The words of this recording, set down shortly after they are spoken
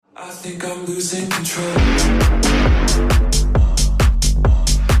I think I'm losing control.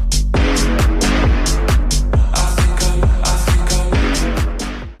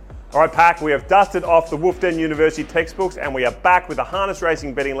 All right, Pack, we have dusted off the Wolfden University textbooks and we are back with a harness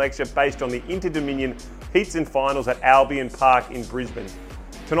racing betting lecture based on the Interdominion heats and finals at Albion Park in Brisbane.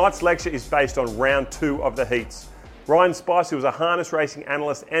 Tonight's lecture is based on round 2 of the heats. Ryan Spice, who was a harness racing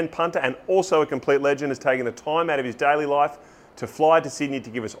analyst and punter and also a complete legend, has taken the time out of his daily life to fly to Sydney to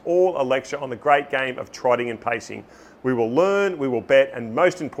give us all a lecture on the great game of trotting and pacing. We will learn, we will bet, and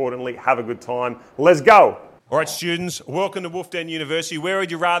most importantly, have a good time. Let's go! All right, students, welcome to Wolfden University. Where would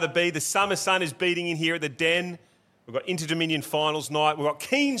you rather be? The summer sun is beating in here at the Den. We've got Interdominion finals night. We've got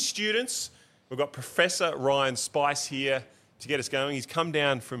keen students. We've got Professor Ryan Spice here to get us going. He's come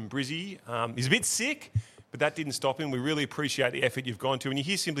down from Brizzy. He's a bit sick, but that didn't stop him. We really appreciate the effort you've gone to. And you're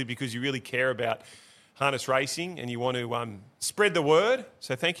here simply because you really care about harness racing and you want to spread the word.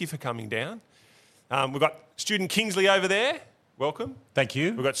 So thank you for coming down. We've got student Kingsley over there. Welcome. Thank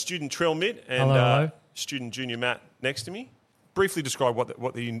you. We've got student Trell Mitt and Hello. Student Junior Matt next to me. Briefly describe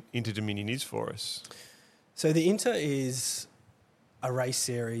what the Interdominion is for us. So the Inter is a race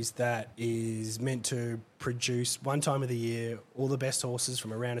series that is meant to produce one time of the year all the best horses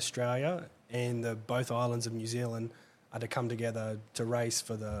from around Australia and both islands of New Zealand are to come together to race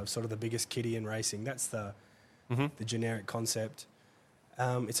for the sort of the biggest kitty in racing. That's the generic concept.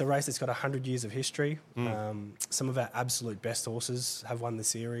 It's a race that's got 100 years of history. Some of our absolute best horses have won the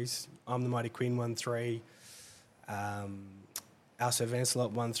series. I'm the Mighty Queen won 3. Also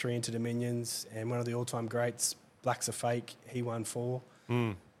Vancelot won 3 Interdominions. And one of the all-time greats, Black's a Fake, he won 4.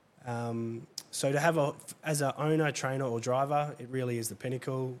 So to have as an owner, trainer or driver, it really is the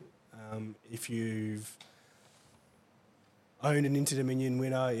pinnacle. If you've owned an Interdominion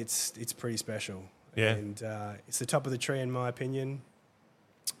winner, it's pretty special. Yeah. And it's the top of the tree in my opinion.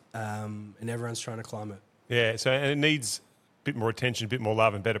 And everyone's trying to climb it. Yeah, so and it needs a bit more attention, a bit more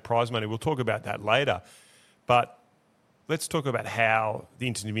love and better prize money. We'll talk about that later. But let's talk about how the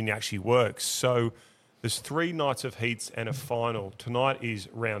Interdominion actually works. So there's 3 nights of heats and a final. Tonight is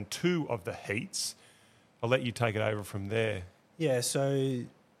round 2 of the heats. I'll let you take it over from there. Yeah, so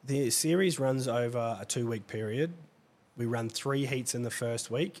the series runs over a 2-week period. We run 3 heats in the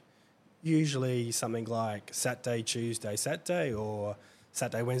first week, usually something like Saturday, Tuesday, Saturday, or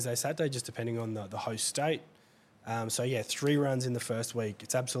Saturday, Wednesday, Saturday, just depending on the host state. 3 runs in the first week.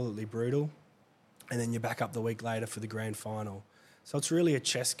 It's absolutely brutal. And then you're back up the week later for the grand final. So it's really a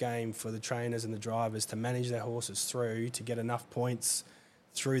chess game for the trainers and the drivers to manage their horses through to get enough points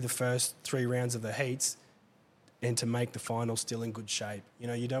through the first 3 rounds of the heats and to make the final still in good shape. You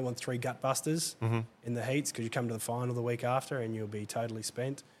know, you don't want 3 gut busters in the heats because you come to the final the week after and you'll be totally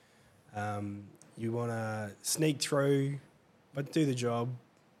spent. You want to sneak through, but do the job,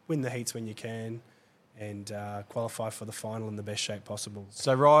 win the heats when you can, and qualify for the final in the best shape possible.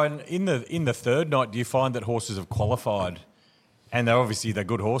 So Ryan, in the third night, do you find that horses have qualified, and they're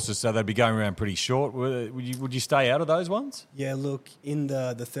good horses, so they'd be going around pretty short? Would you stay out of those ones? Yeah, look, in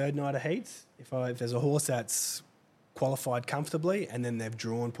the third night of heats, if there's a horse that's qualified comfortably and then they've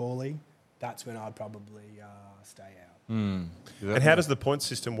drawn poorly, that's when I'd probably stay out. And how does the point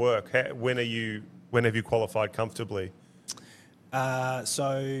system work? When have you qualified comfortably?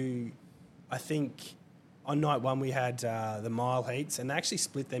 So I think on night 1 we had the mile heats, and they actually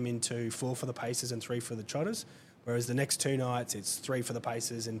split them into 4 for the pacers and 3 for the trotters, whereas the next 2 nights it's 3 for the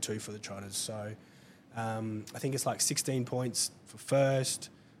pacers and 2 for the trotters. So I think it's like 16 points for first,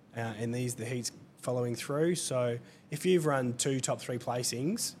 and the heats following through. So if you've run 2 top 3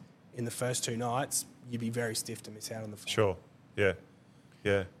 placings in the first 2 nights, you'd be very stiff to miss out on the final. Sure,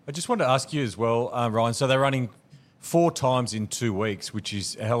 yeah. I just wanted to ask you as well, Ryan, so they're running 4 times in 2 weeks, which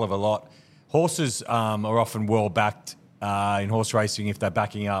is a hell of a lot. Horses are often well-backed in horse racing if they're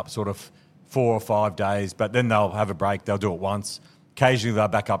backing up sort of 4 or 5 days, but then they'll have a break, they'll do it once. Occasionally they'll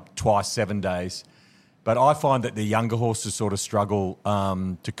back up twice, 7 days. But I find that the younger horses sort of struggle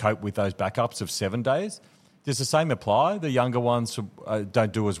to cope with those backups of 7 days. Does the same apply? The younger ones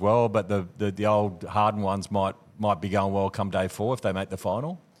don't do as well, but the old hardened ones might be going well come day 4 if they make the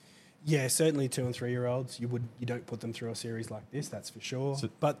final? Yeah, certainly 2 and 3 year olds. You don't put them through a series like this, that's for sure.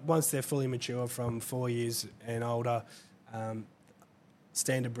 But once they're fully mature from 4 years and older,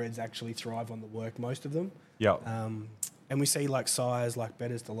 standard breds actually thrive on the work, most of them. Yeah. And we see like sires like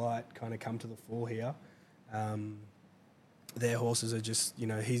Bettor's Delight kind of come to the fore here. Their horses are just,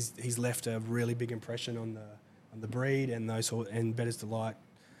 he's left a really big impression on the breed, and and Bettor's Delight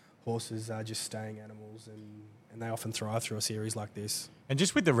horses are just staying animals, and they often thrive through a series like this. And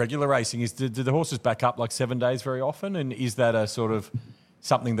just with the regular racing, do the horses back up like 7 days very often? And is that a sort of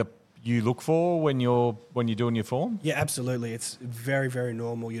something that you look for when you're doing your form? Yeah, absolutely. It's very, very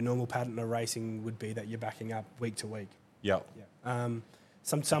normal. Your normal pattern of racing would be that you're backing up week to week. Yep. Yeah.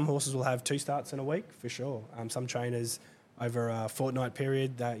 Some horses will have 2 starts in a week for sure. Some trainers over a fortnight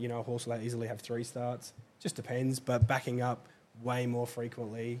period that a horse will easily have 3 starts. Just depends, but backing up way more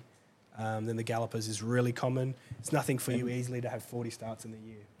frequently than the gallopers is really common. It's nothing for you easily to have 40 starts in the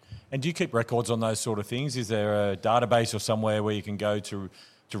year. And do you keep records on those sort of things? Is there a database or somewhere where you can go to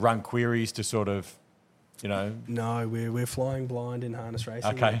run queries to sort of, No, we're flying blind in harness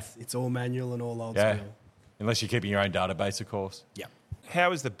racing. Okay. It's all manual and all old Yeah. school. Unless you're keeping your own database, of course. Yeah.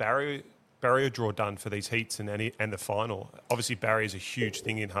 How is the barrier draw done for these heats and the final? Obviously, barriers are a huge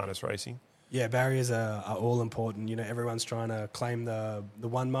thing in harness racing. Yeah, barriers are all important. Everyone's trying to claim the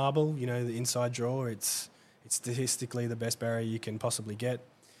one marble, the inside draw. It's statistically the best barrier you can possibly get.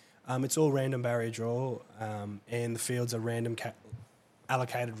 It's all random barrier draw, and the fields are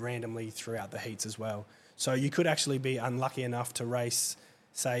allocated randomly throughout the heats as well. So you could actually be unlucky enough to race,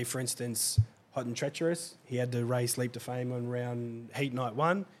 say, for instance, Hot and Treacherous. He had to race Leap to Fame on round heat night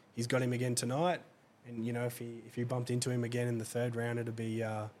 1. He's got him again tonight. And, if you bumped into him again in the 3rd round, it'd be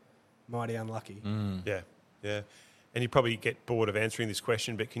mighty unlucky. Yeah. And you probably get bored of answering this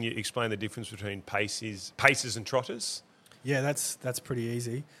question, but can you explain the difference between paces and trotters? Yeah, that's pretty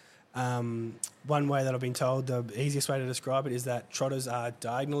easy. One way that I've been told, the easiest way to describe it is that trotters are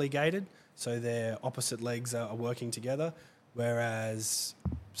diagonally gated, so their opposite legs are working together,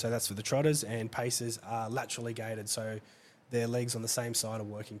 so that's for the trotters, and paces are laterally gated, so their legs on the same side are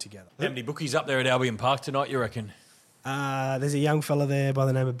working together. How many bookies up there at Albion Park tonight, you reckon? There's a young fella there by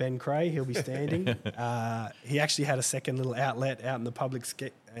the name of Ben Cray. He'll be standing. He actually had a second little outlet out in the public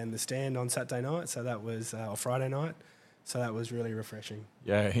and the stand on Saturday night, so that was or Friday night. So that was really refreshing.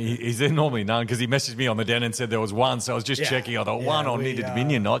 Yeah, he's there normally none because he messaged me on the den and said there was one. So I was just checking. I thought one on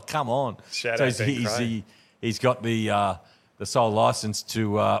Interdominion night. Come on. Shout out Ben Cray. He's got the sole license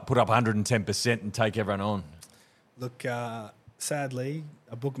to put up 110% and take everyone on. Look, sadly,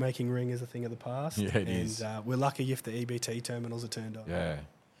 a bookmaking ring is a thing of the past. Yeah, it is. And we're lucky if the EBT terminals are turned on. Yeah.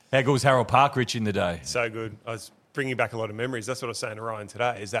 How good was Harold Parkrich in the day? So good. I was bringing back a lot of memories. That's what I was saying to Ryan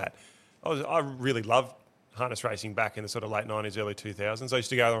today, is that I really loved harness racing back in the sort of late 90s, early 2000s. I used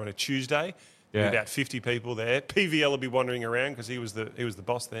to go there on a Tuesday. Yeah. About 50 people there. PVL would be wandering around because he was the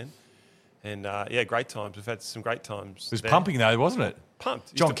boss then. And, great times. We've had some great times. It was pumping, though, wasn't it?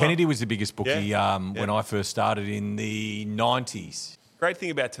 Pumped. John Kennedy was the biggest bookie when Yeah. I first started in the 90s. Great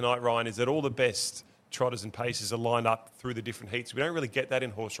thing about tonight, Ryan, is that all the best trotters and paces are lined up through the different heats. We don't really get that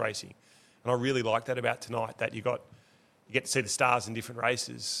in horse racing. And I really like that about tonight, that you get to see the stars in different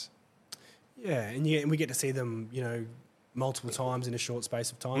races. Yeah, and we get to see them, multiple times in a short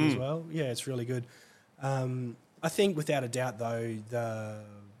space of time as well. Yeah, it's really good. I think without a doubt, though,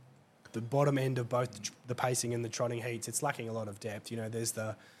 the bottom end of both the pacing and the trotting heats, it's lacking a lot of depth. There's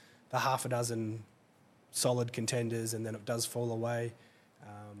the half a dozen solid contenders, and then it does fall away.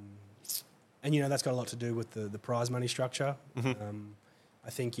 And that's got a lot to do with the prize money structure. Mm-hmm. I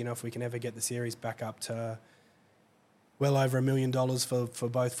think, if we can ever get the series back up to well over $1 million for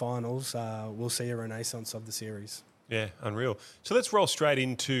both finals, we'll see a renaissance of the series. Yeah, unreal. So let's roll straight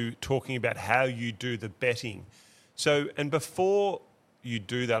into talking about how you do the betting. So, and before you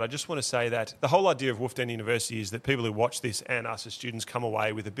do that, I just want to say that the whole idea of Wolfden University is that people who watch this and us as students come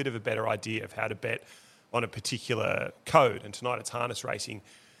away with a bit of a better idea of how to bet on a particular code. And tonight it's harness racing.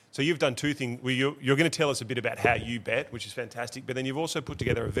 So you've done 2 things. Well, you're going to tell us a bit about how you bet, which is fantastic. But then you've also put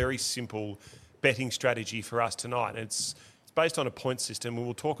together a very simple betting strategy for us tonight. And it's based on a point system. And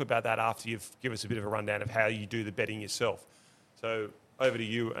we'll talk about that after you've given us a bit of a rundown of how you do the betting yourself. So over to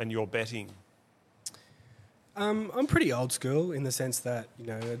you and your betting. I'm pretty old school in the sense that,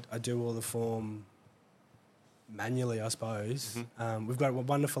 I do all the form manually, I suppose. Mm-hmm. We've got a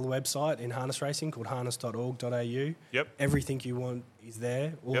wonderful website in harness racing called harness.org.au. Yep. Everything you want is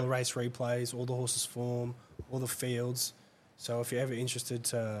there. All Yep. the race replays, all the horses' form, all the fields. So if you're ever interested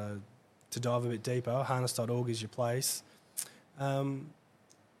to dive a bit deeper, harness.org is your place.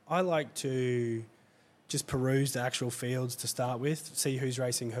 I like to just peruse the actual fields to start with, see who's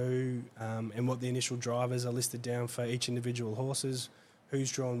racing who, and what the initial drivers are listed down for each individual horses,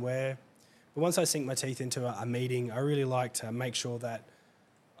 who's drawn where. But once I sink my teeth into a meeting, I really like to make sure that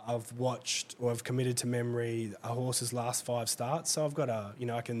I've watched or I've committed to memory a horse's last 5 starts. So I've got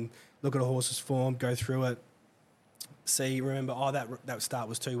I can look at a horse's form, go through it, remember, that start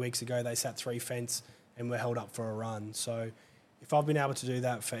was 2 weeks ago, they sat 3 fence and were held up for a run. So if I've been able to do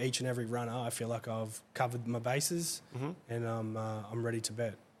that for each and every runner, I feel like I've covered my bases and I'm ready to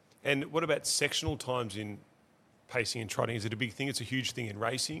bet. And what about sectional times in pacing and trotting? Is it a big thing? It's a huge thing in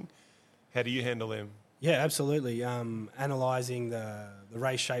racing. How do you handle them? Yeah, absolutely. Analysing the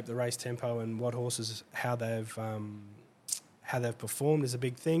race shape, the race tempo, and what horses how they've performed is a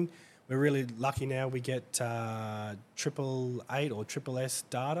big thing. We're really lucky now. We get 888 or Triple S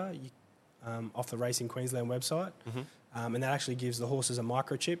data off the Racing Queensland website, and that actually gives the horses a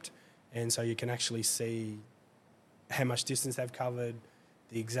microchipped, and so you can actually see how much distance they've covered,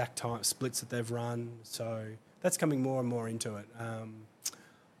 the exact time splits that they've run. So that's coming more and more into it.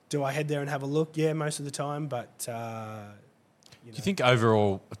 Do I head there and have a look? Yeah, most of the time, but... Do you think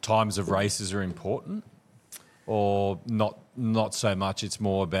overall times of races are important or not so much? It's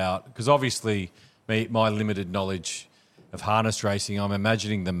more about... Because obviously my limited knowledge of harness racing, I'm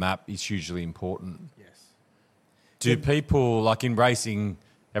imagining the map is hugely important. Yes. Do people, like in racing,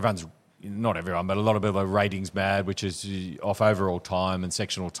 not everyone, but a lot of people are ratings mad, which is off overall time and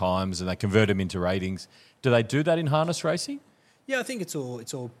sectional times, and they convert them into ratings. Do they do that in harness racing? Yeah, I think it's all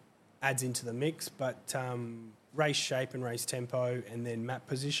adds into the mix, but race shape and race tempo and then map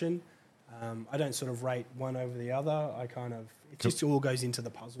position, I don't sort of rate one over the other. It just all goes into the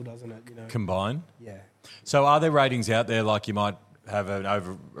puzzle, doesn't it? Combine? Yeah. So are there ratings out there, like you might have an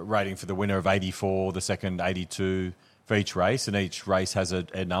over rating for the winner of 84, the second 82 for each race, and each race has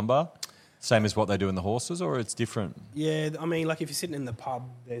a number? Same as what they do in the horses, or it's different? Yeah, I mean, like if you're sitting in the pub,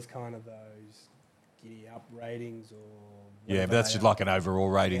 there's kind of those giddy up ratings or... Yeah, but that's just like an overall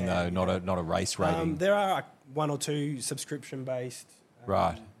rating, though, not a race rating. There are one or two subscription-based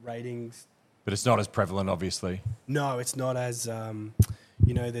ratings. But it's not as prevalent, obviously. No, it's not as,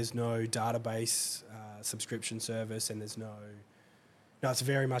 there's no database subscription service, and there's it's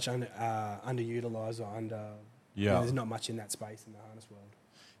very much underutilised or there's not much in that space in the harness world.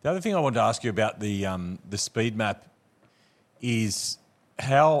 The other thing I wanted to ask you about the speed map is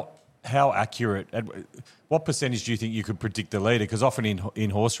how accurate, what percentage do you think you could predict the leader? Because often in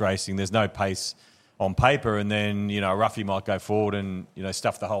horse racing, there's no pace on paper, and then, a roughie might go forward and,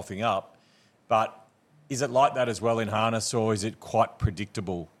 stuff the whole thing up. But is it like that as well in harness, or is it quite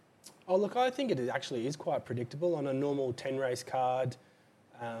predictable? Oh, look, I think it actually is quite predictable. On a normal 10-race card,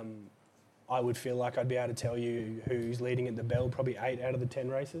 I would feel like I'd be able to tell you who's leading at the bell, probably 8 out of the 10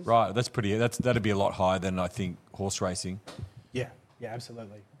 races. Right, that'd be a lot higher than I think horse racing. Yeah,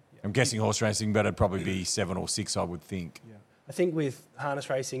 absolutely. Yeah. I'm guessing horse racing, but it'd probably be 7 or 6, I would think. Yeah. I think with harness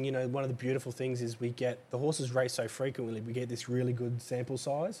racing, one of the beautiful things is the horses race so frequently, we get this really good sample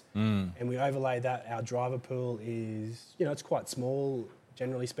size, and we overlay that. Our driver pool is, it's quite small,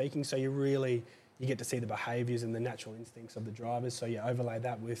 generally speaking, so you get to see the behaviours and the natural instincts of the drivers, so you overlay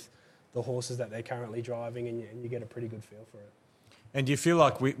that with the horses that they're currently driving, and you get a pretty good feel for it. And do you feel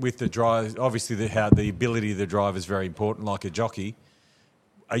like with the drive, obviously the ability of the driver is very important, like a jockey.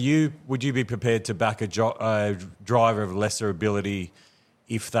 Would you be prepared to back a driver of lesser ability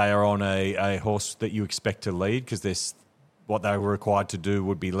if they are on a horse that you expect to lead? Because what they were required to do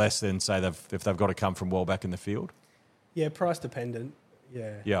would be less than, say, if they've got to come from well back in the field? Yeah, price dependent.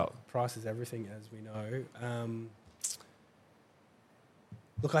 Yeah. Price is everything, as we know.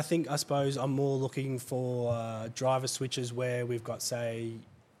 Look, I suppose I'm more looking for driver switches where we've got, say,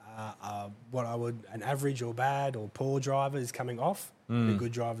 an average or bad or poor driver is coming off, and a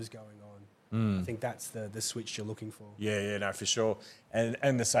good driver's going on. I think that's the switch you're looking for. Yeah, no, for sure.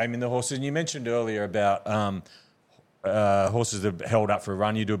 And the same in the horses. And you mentioned earlier about horses that are held up for a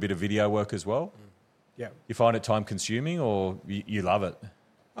run. You do a bit of video work as well. Yeah. You find it time consuming, or you love it?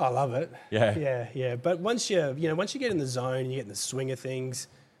 I love it. Yeah. But once you get in the zone and you get in the swing of things,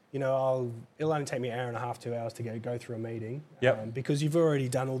 it'll only take me an hour and a half, 2 hours to go through a meeting. Yep. Because you've already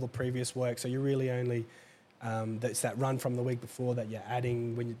done all the previous work, so you're really only that's that run from the week before that you're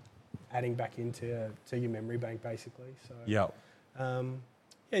adding when you're adding back into your memory bank, basically. So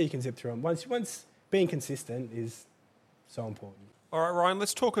you can zip through them. Once being consistent is so important. All right, Ryan,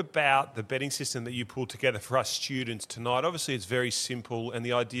 let's talk about the betting system that you pulled together for us students tonight. Obviously, it's very simple, and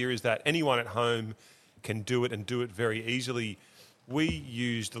the idea is that anyone at home can do it and do it very easily. We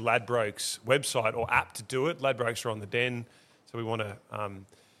used the Ladbrokes website or app to do it. Ladbrokes are on the Den, so we want to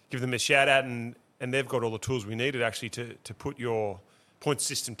give them a shout out, and they've got all the tools we needed actually to put your point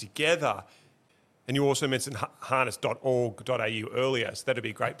system together. And you also mentioned harness.org.au earlier, so that'd be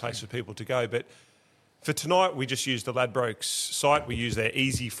a great place for people to go. But for tonight, we just used the Ladbrokes site. We used their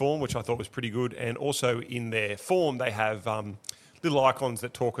easy form, which I thought was pretty good. And also in their form, they have little icons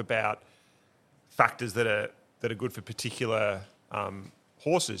that talk about factors that are good for particular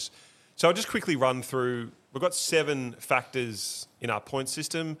horses. So I'll just quickly run through. We've got 7 factors in our point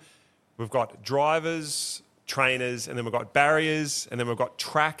system. We've got drivers, trainers, and then we've got barriers, and then we've got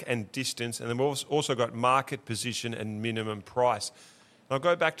track and distance, and then we've also got market position and minimum price. And I'll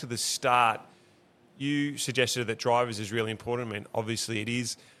go back to the start. You suggested that drivers is really important. I mean, obviously it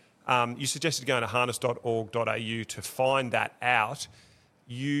is. You suggested going to harness.org.au to find that out.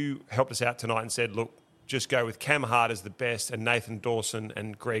 You helped us out tonight and said, look, just go with Cam Hart as the best and Nathan Dawson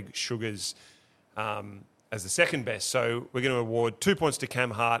and Greg Sugars as the second best. So we're going to award 2 points to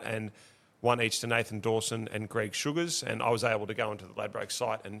Cam Hart and 1 each to Nathan Dawson and Greg Sugars. And I was able to go onto the Ladbroke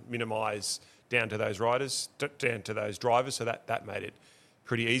site and minimise down to those drivers. So that made it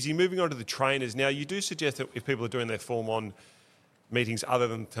pretty easy. Moving on to the trainers. Now, you do suggest that if people are doing their Form 1 meetings other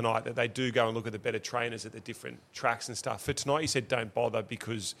than tonight, that they do go and look at the better trainers at the different tracks and stuff. For tonight, you said don't bother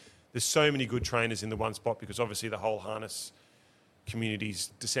because there's so many good trainers in the one spot because obviously the whole harness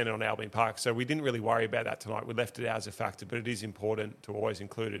community's descended on Albion Park. So we didn't really worry about that tonight. We left it as a factor, but it is important to always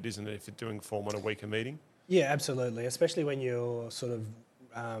include it, isn't it, if you're doing Form 1 a weaker meeting? Yeah, absolutely, especially when you're sort of,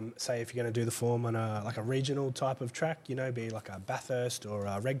 say if you're going to do the form on a regional type of track, be like a Bathurst or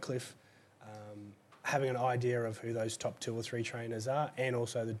a Redcliffe, having an idea of who those top 2 or 3 trainers are and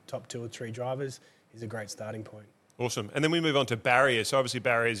also the top 2 or 3 drivers is a great starting point. Awesome. And then we move on to barriers. So obviously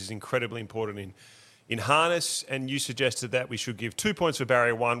barriers is incredibly important in harness, and you suggested that we should give 2 points for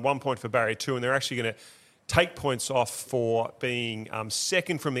barrier 1, 1 point for barrier 2, and they're actually going to take points off for being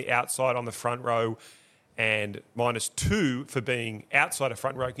second from the outside on the front row and -2 for being outside of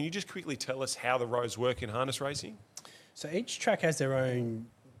front row. Can you just quickly tell us how the rows work in harness racing? So each track has their own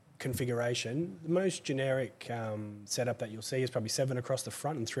configuration. The most generic setup that you'll see is probably 7 across the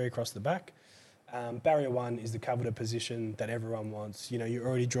front and 3 across the back. Barrier 1 is the coveted position that everyone wants. You're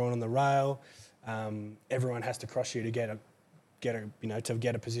already drawn on the rail. Everyone has to cross you to get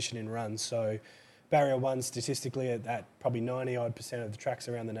a position in runs. So barrier 1 statistically at probably 90% of the tracks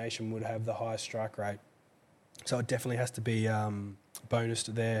around the nation would have the highest strike rate. So it definitely has to be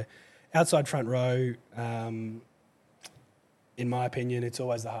bonused there. Outside front row, in my opinion, it's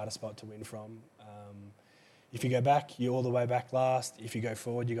always the hardest spot to win from. If you go back, you're all the way back last. If you go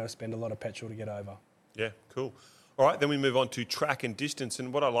forward, you've got to spend a lot of petrol to get over. Yeah, cool. All right, then we move on to track and distance.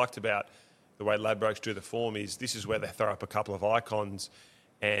 And what I liked about the way Ladbrokes do the form is this is where they throw up a couple of icons.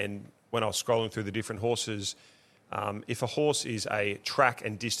 And when I was scrolling through the different horses, if a horse is a track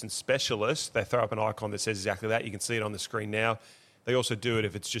and distance specialist, they throw up an icon that says exactly that. You can see it on the screen now. They also do it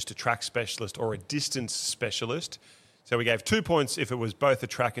if it's just a track specialist or a distance specialist. So we gave 2 points if it was both a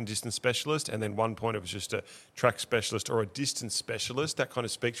track and distance specialist, and then 1 point if it was just a track specialist or a distance specialist. That kind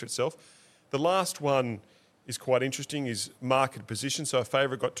of speaks for itself. The last one is quite interesting, is market position. So a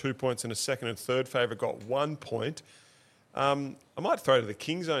favourite got 2 points and a second and third favourite got 1 point. I might throw to the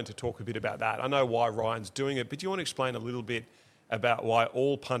King Zone to talk a bit about that. I know why Ryan's doing it, but do you want to explain a little bit about why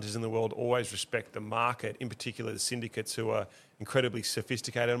all punters in the world always respect the market, in particular the syndicates who are incredibly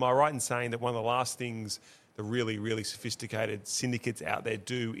sophisticated? Am I right in saying that one of the last things the really, really sophisticated syndicates out there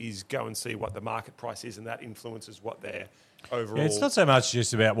do is go and see what the market price is, and that influences what their overall... Yeah, it's not so much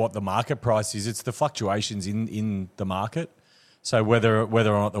just about what the market price is, it's the fluctuations in the market. So whether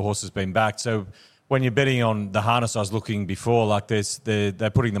or not the horse has been backed. So when you're betting on the harness, I was looking before, like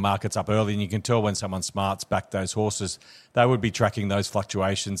they're putting the markets up early, and you can tell when someone smart's backed those horses. They would be tracking those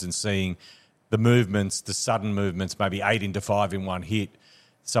fluctuations and seeing the movements, the sudden movements, maybe 8 into 5 in one hit.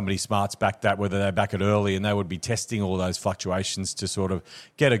 Somebody smart's back that, whether they back it early, and they would be testing all those fluctuations to sort of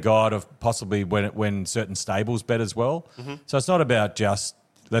get a guide of possibly when certain stables bet as well. Mm-hmm. So it's not about just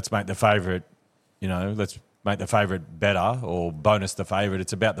let's make the favourite, let's make the favourite better or bonus the favourite.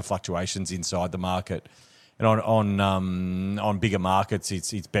 It's about the fluctuations inside the market. And on bigger markets,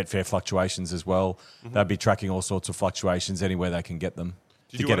 it's Betfair fluctuations as well. Mm-hmm. They'll be tracking all sorts of fluctations anywhere they can get them.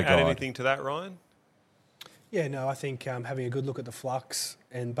 Did you want to add anything to that, Ryan? Yeah, no, I think having a good look at the flux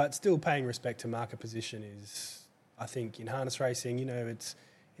but still paying respect to market position is, I think, in harness racing, it's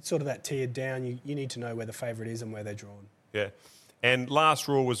sort of that tiered down. You need to know where the favourite is and where they're drawn. Yeah. And last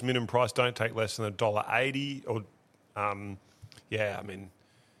rule was minimum price, don't take less than $1.80 or,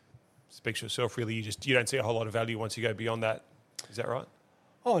 speaks for yourself really. You don't see a whole lot of value once you go beyond that. Is that right?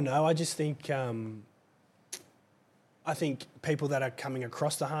 Oh, no, I just think... I think people that are coming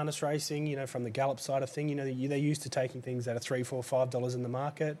across the harness racing, from the gallop side of thing, they're used to taking things that are $3, $4, $5 in the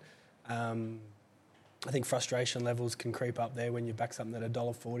market. I think frustration levels can creep up there when you back something at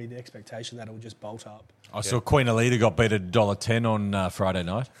 $1.40, the expectation that it'll just bolt up. I saw Queen Alida got beat at $1.10 on Friday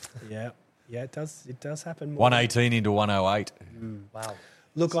night. Yeah, it does happen more. 118 into 108. Wow.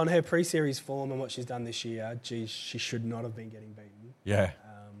 Look, on her pre-series form and what she's done this year, she should not have been getting beaten. Yeah.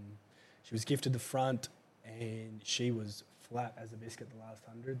 She was gifted the front, and she was flat as a biscuit the last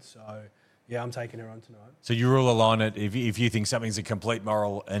 100. So Yeah, I'm taking her on tonight. So you rule a line at if you think something's a complete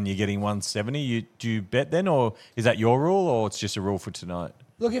moral and you're getting 170, do you bet then, or is that your rule, or it's just a rule for tonight?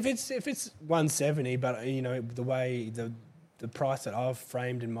 Look, if it's 170, but the way the price that I've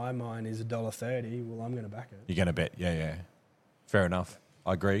framed in my mind is $1.30, well, I'm going to back it. You're going to bet, yeah. Fair enough.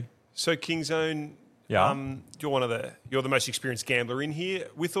 I agree. So Kingzone, Yeah. you're the most experienced gambler in here.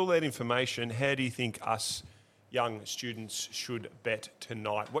 With all that information, how do you think us young students should bet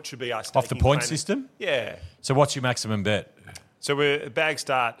tonight? What should be our staking Off the point plan? system? Yeah. So what's your maximum bet? So bag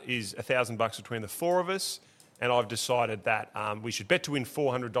start is $1,000 between the four of us, and I've decided that we should bet to win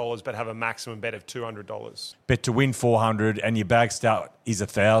 $400, but have a maximum bet of $200. Bet to win 400 and your bag start is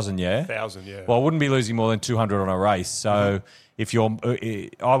 1,000, yeah? 1,000, yeah. Well, I wouldn't be losing more than 200 on a race. So if you're,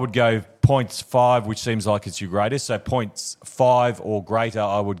 I would go 0.5, which seems like it's your greatest. So 0.5 or greater,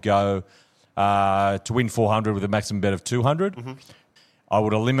 I would go to win 400 with a maximum bet of 200. I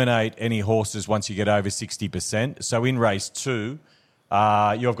would eliminate any horses once you get over 60%. So in race 2,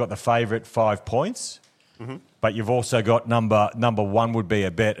 you've got the favourite 5 points, but you've also got number 1 would be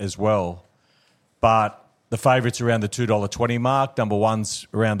a bet as well. But the favourite's around the $2.20 mark. Number 1's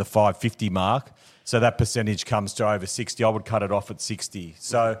around the $5.50 mark. So that percentage comes to over 60. I would cut it off at 60.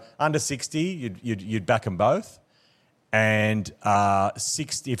 So under 60, you'd back them both. And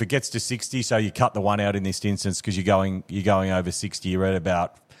 60, if it gets to 60, so you cut the one out in this instance because you're going over 60. You're at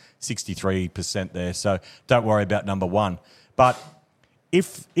about 63% there. So don't worry about number 1. But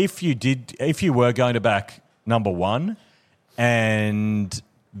if you were going to back number 1, and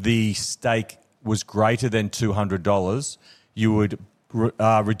the stake was greater than $200, you would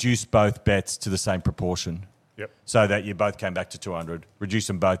reduce both bets to the same proportion. Yep. So that you both came back to 200. Reduce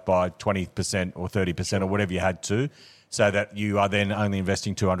them both by 20% or 30% or whatever you had to, so that you are then only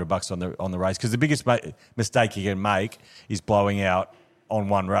investing $200 on the race. Because the biggest mistake you can make is blowing out on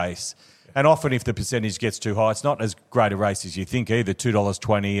one race. And often if the percentage gets too high, it's not as great a race as you think either.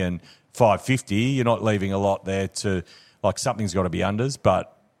 $2.20 and $5.50, you're not leaving a lot there to, like, something's got to be unders.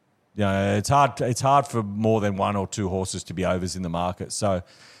 But it's hard for more than 1 or 2 horses to be overs in the market. So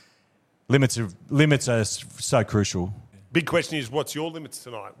limits are so crucial. Big question is, what's your limits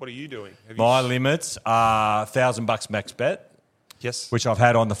tonight? What are you doing? My limits are $1,000 max bet. Yes. Which I've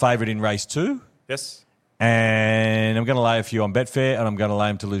had on the favourite in race 2. Yes. And I'm going to lay a few on Betfair, and I'm going to lay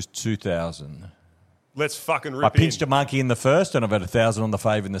him to lose 2,000. Let's fucking rip in. I pinched a monkey in the first, and I've had 1,000 on the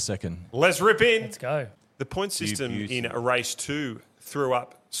fave in the second. Let's rip in. Let's go. The point system in a race 2 threw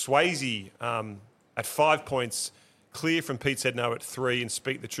up Swayze at 5 points, Clear from Pete Said No at 3, and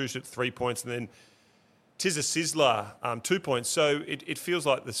Speak the Truth at 3 points, and then Tis a Sizzler 2 points. So it feels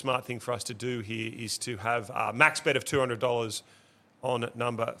like the smart thing for us to do here is to have a max bet of $200 on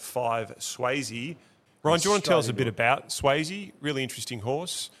number 5, Swayze. Ryan, do you want to tell us a bit about Swayze? Really interesting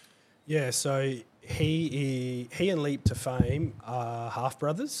horse. Yeah, so he and Leap to Fame are half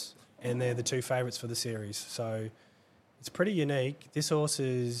brothers, and they're the 2 favourites for the series. So it's pretty unique. This horse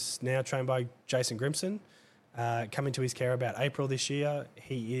is now trained by Jason Grimson, coming to his care about April this year.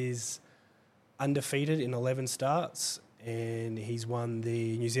 He is undefeated in 11 starts, and he's won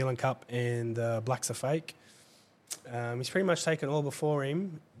the New Zealand Cup and the Blacks Are Fake. He's pretty much taken all before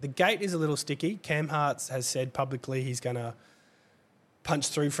him. The gate is a little sticky. Cam Hartz has said publicly he's going to punch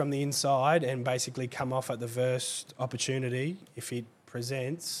through from the inside and basically come off at the first opportunity if it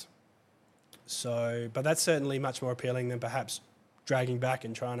presents. So, but that's certainly much more appealing than perhaps dragging back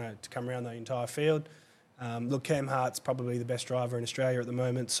and trying to come around the entire field. Look, Cam Hart's probably the best driver in Australia at the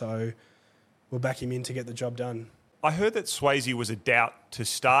moment, so we'll back him in to get the job done. I heard that Swayze was a doubt to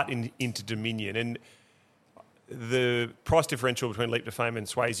start in Interdominion, and the price differential between Leap to Fame and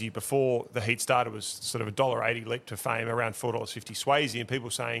Swayze before the heat started was sort of $1.80 Leap to Fame, around $4.50 Swayze, and people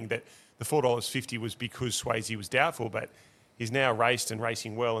saying that the $4.50 was because Swayze was doubtful, but he's now raced and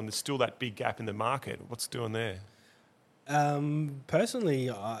racing well, and there's still that big gap in the market. What's doing there? Personally,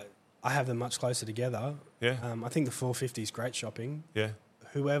 I have them much closer together. Yeah. I think the $4.50 is great shopping. Yeah.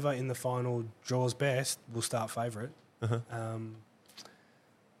 Whoever in the final draws best will start favourite.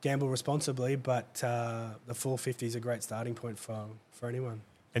 Gamble responsibly, but the $4.50 is a great starting point for anyone.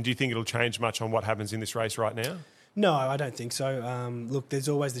 And do you think it'll change much on what happens in this race right now? No, I don't think so. Look, there's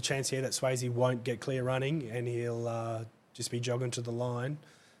always the chance here that Swayze won't get clear running and he'll just be jogging to the line.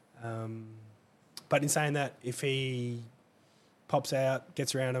 But in saying that, if he pops out,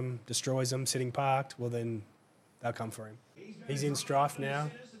 gets around him, destroys them, sitting parked, well then they'll come for him. He's in strife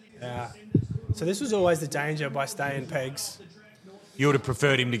now. So this was always the danger by staying pegs. You would have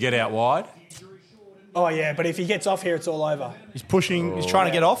preferred him to get out wide? Oh, yeah, but if he gets off here, it's all over. He's pushing. He's trying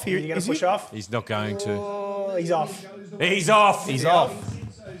to get off here. Is he going to push off? He's not going to. Oh, he's off. He's off. He's off.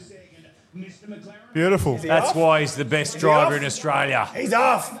 Beautiful. That's why he's the best driver in Australia. He's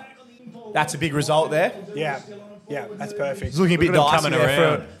off. That's a big result there. Yeah, that's perfect. He's looking a bit Look at him dicey coming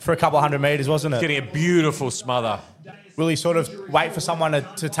there around. for a couple of 100 metres, wasn't it? Getting a beautiful smother. Will he sort of wait for someone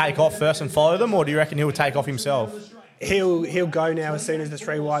to take off first and follow them, or do you reckon he'll take off himself? He'll go now as soon as the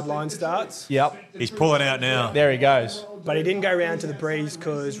 3 wide line starts. Yep. He's pulling out now. There he goes. But he didn't go round to the breeze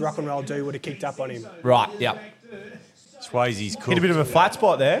because Rock and Roll Do would have kicked up on him. Right, yep. Swayze's cool. Hit a bit of a flat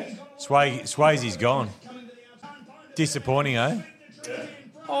spot there. Swayze's gone. Disappointing, eh?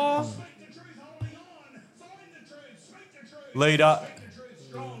 Oh, Leader.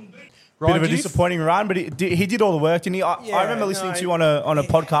 Bit of a disappointing run, but he did all the work, didn't he? I remember listening to you on a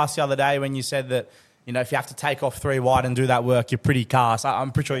podcast the other day when you said that, you know, if you have to take off 3 wide and do that work, you're pretty cast.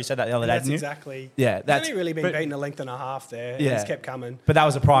 I'm pretty sure you said that the other day, that's didn't you? exactly. Yeah, He's only really been beaten a length and a half there. Yeah. He's kept coming. But that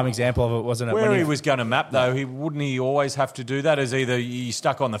was a prime example of it, wasn't it? Where he was going to map, though, wouldn't he always have to do that? As either you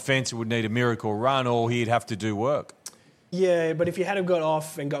stuck on the fence, it would need a miracle run, or he'd have to do work. Yeah, but if you had have got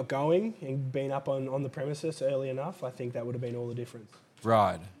off and got going and been up on the premises early enough, I think that would have been all the difference.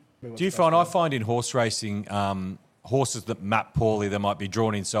 Right. Do you find, I find in horse racing, horses that map poorly, they might be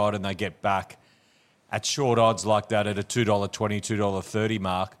drawn inside and they get back at short odds like that at a $2.20, $2.30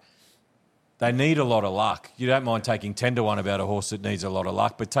 mark, they need a lot of luck. You don't mind taking 10-1 about a horse that needs a lot of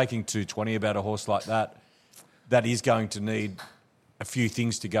luck, but taking $2.20 about a horse like that, that is going to need a few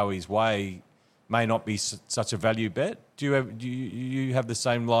things to go his way, may not be such a value bet. Do you have the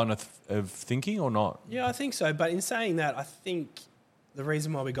same line of thinking or not? Yeah, I think so. But in saying that, I think the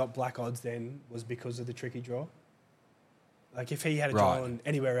reason why we got black odds then was because of the tricky draw. Like if he had a drawn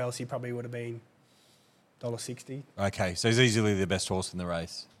anywhere else, he probably would have been $1.60. Okay, so he's easily the best horse in the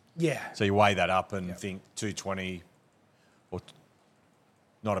race. Yeah. So you weigh that up and think $2.20 or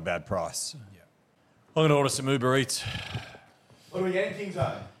not a bad price. Yeah. I'm going to order some Uber Eats. What are we getting, King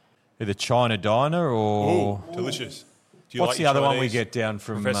Zone? Either China Diner or... Delicious. Do you What's like the your other one we Chinese? get down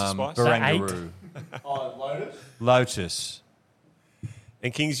from Professor Spice? Barangaroo? Lotus? Lotus.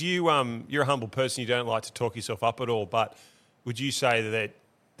 And Kings, you're a humble person. You don't like to talk yourself up at all. But would you say that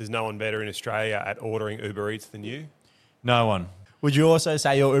there's no one better in Australia at ordering Uber Eats than you? No one. Would you also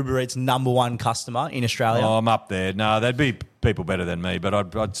say you're Uber Eats' #1 customer in Australia? Oh, I'm up there. No, there'd be people better than me,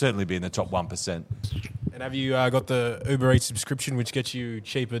 but I'd certainly be in the top 1%. And have you got the Uber Eats subscription, which gets you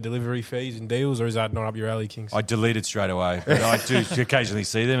cheaper delivery fees and deals, or is that not up your alley, Kings? I delete it straight away. But I do occasionally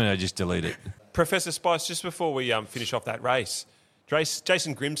see them and I just delete it. Professor Spice, just before we finish off that race,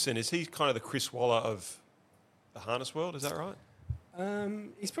 Jason Grimson, is he kind of the Chris Waller of the harness world? Is that right?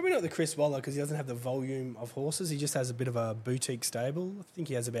 He's probably not the Chris Waller because he doesn't have the volume of horses. He just has a bit of a boutique stable. I think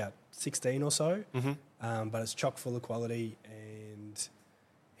he has about 16 or so. Mm-hmm. But it's chock full of quality and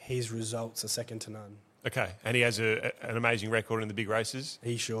his results are second to none. Okay, and he has an amazing record in the big races?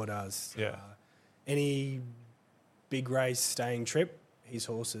 He sure does. Yeah. Any big race staying trip, his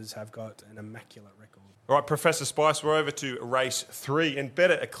horses have got an immaculate record. All right, Professor Spice, we're over to race 3, and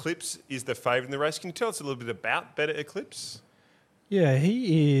Better Eclipse is the favourite in the race. Can you tell us a little bit about Better Eclipse? Yeah,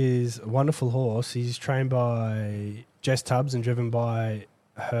 he is a wonderful horse. He's trained by Jess Tubbs and driven by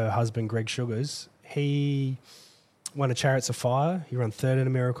her husband, Greg Sugars. He won a Chariots of Fire. He ran third in a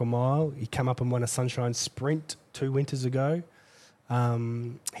Miracle Mile. He came up and won a Sunshine Sprint 2 winters ago.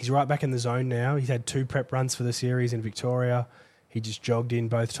 He's right back in the zone now. He's had 2 prep runs for the series in Victoria. He just jogged in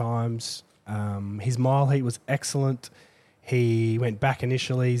both times. His mile heat was excellent. He went back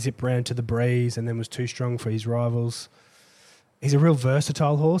initially, zipped round to the breeze, and then was too strong for his rivals. He's a real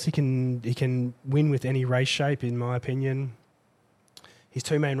versatile horse. He can win with any race shape, in my opinion. His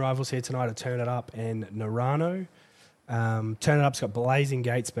 2 main rivals here tonight are Turn It Up and Narano. Turn It Up's got blazing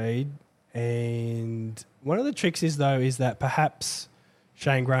gate speed, and one of the tricks is that perhaps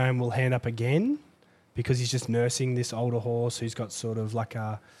Shane Graham will hand up again because he's just nursing this older horse who's got sort of like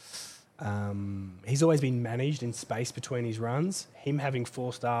a... he's always been managed in space between his runs. Him having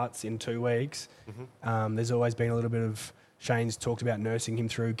 4 starts in 2 weeks, there's always been a little bit of... Shane's talked about nursing him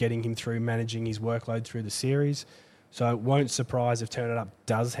through, getting him through, managing his workload through the series. So it won't surprise if Turn It Up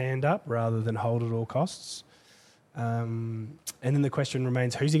does hand up rather than hold at all costs. And then the question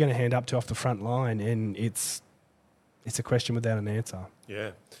remains, who's he going to hand up to off the front line? And it's a question without an answer.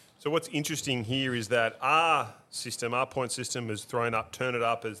 Yeah. So what's interesting here is that our point system has thrown up Turn It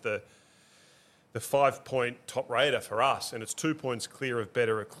Up as the 5-point top raider for us, and it's 2 points clear of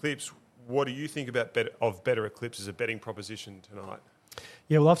Better Eclipse. What do you think about Better Eclipse as a betting proposition tonight?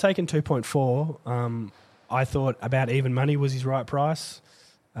 Yeah, well, I've taken 2.4. I thought about even money was his right price.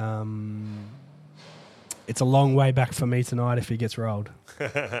 It's a long way back for me tonight if he gets rolled.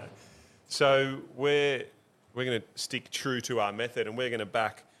 So we're going to stick true to our method, and we're going to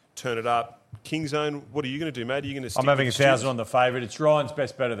back Turn It Up King's Own. What are you going to do, mate? Are you going to stick I'm having with 1,000 on the favourite. It's Ryan's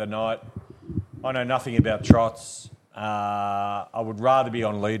best bet of the night. I know nothing about trots. I would rather be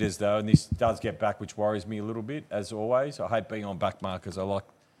on leaders, though, and this does get back, which worries me a little bit, as always. I hate being on back markers. I like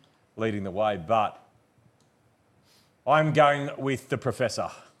leading the way, but I'm going with the Professor.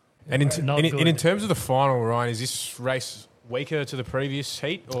 And in terms of the final, Ryan, is this race weaker to the previous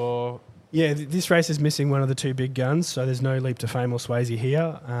heat, or...? Yeah, this race is missing one of the two big guns, so there's no Leap to Fame or Swayze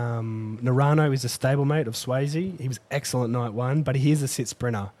here. Narano is a stablemate of Swayze. He was excellent night one, but he is a sit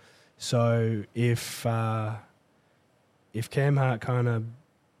sprinter. So if Cam Hart kind of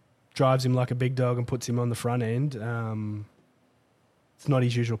drives him like a big dog and puts him on the front end, it's not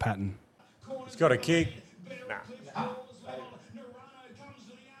his usual pattern. He's got a kick.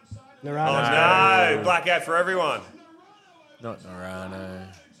 Narano's Oh, no. Blackout for everyone. Not Narano.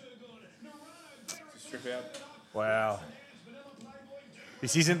 Strip out. Wow.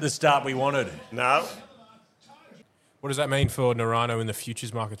 This isn't the start we wanted. No. What does that mean for Narano in the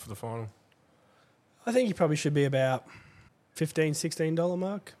futures market for the final? I think he probably should be about $15, $16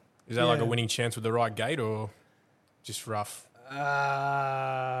 mark. Is that like a winning chance with the right gate, or just rough?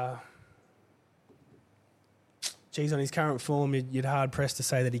 Geez, on his current form, you'd hard pressed to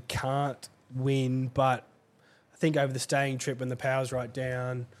say that he can't win, but I think over the staying trip when the power's right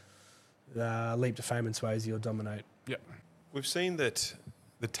down, Leap to Fame and Swayze will dominate. Yep. We've seen that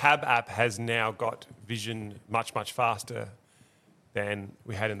the Tab app has now got vision much, much faster than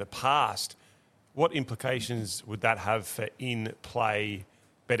we had in the past. What implications would that have for in-play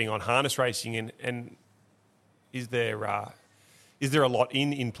betting on harness racing? And is there a lot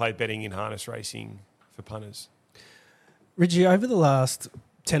in-play betting in harness racing for punters? Richie, over the last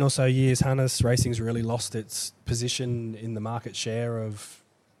 10 or so years, harness racing's really lost its position in the market share of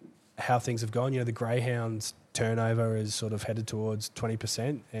how things have gone. You know, the greyhounds turnover is sort of headed towards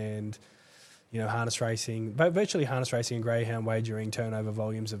 20%, and, you know, harness racing, but virtually harness racing and greyhound wagering turnover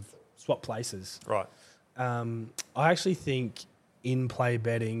volumes have swapped places. Right. I actually think in-play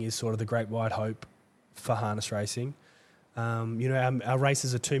betting is sort of the great white hope for harness racing. You know, our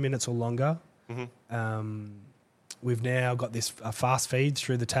races are 2 minutes or longer. Mm-hmm. We've now got this fast feed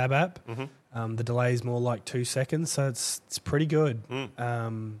through the Tab app. Mm-hmm. The delay is more like 2 seconds, so it's pretty good.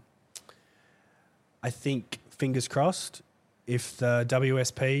 I think, fingers crossed, if the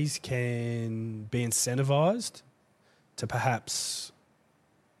WSPs can be incentivised to perhaps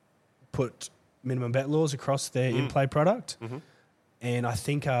put minimum bet laws across their in-play product, and I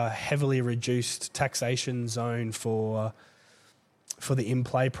think a heavily reduced taxation zone for the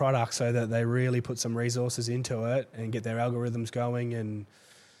in-play product, so that they really put some resources into it and get their algorithms going and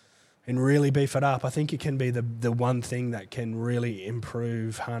really beef it up. I think it can be the one thing that can really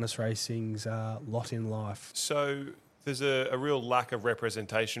improve harness racing's lot in life. So there's a real lack of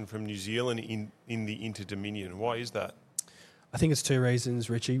representation from New Zealand in the Interdominion. Why is that? I think it's two reasons,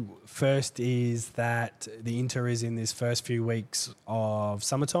 Richie. First is that the Inter is in this first few weeks of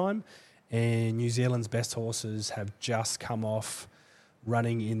summertime, and New Zealand's best horses have just come off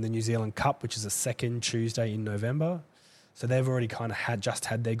running in the New Zealand Cup, which is the second Tuesday in November. So they've already kind of had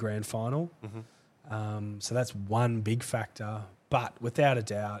their grand final. So that's one big factor. But without a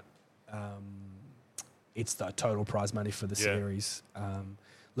doubt, it's the total prize money for the series.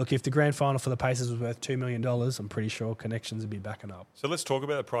 Look, if the grand final for the Pacers was worth $2 million, I'm pretty sure Connections would be backing up. So let's talk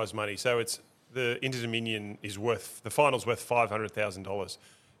about the prize money. So it's the Interdominion the final's worth $500,000.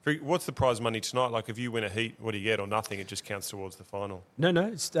 What's the prize money tonight? Like, if you win a heat, what do you get, or nothing? It just counts towards the final. No,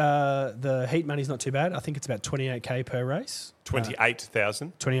 it's the heat money's not too bad. I think it's about $28,000 per race.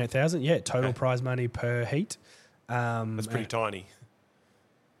 28,000. 28,000, yeah. Total prize money per heat. That's pretty tiny.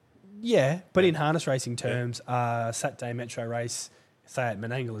 Yeah, but in harness racing terms, Saturday Metro race, say at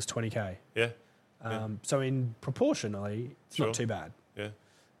Menangle, is $20,000. Yeah. So in proportionally, it's not too bad.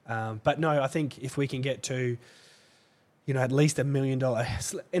 Yeah. But no, I think if we can get to, you know, at least $1 million.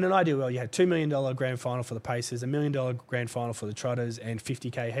 In an ideal world, you had $2 million grand final for the Pacers, $1 million grand final for the Trotters, and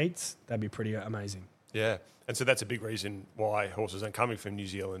 50K heats. That'd be pretty amazing. Yeah. And so that's a big reason why horses aren't coming from New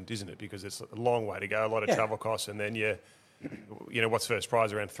Zealand, isn't it? Because it's a long way to go, a lot of travel costs, and then you know, what's first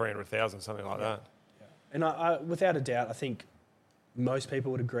prize? Around 300,000, something like that. Yeah. And I, without a doubt, I think most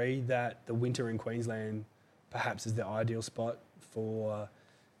people would agree that the winter in Queensland perhaps is the ideal spot for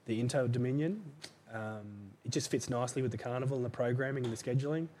the Interdominion. It just fits nicely with the carnival and the programming and the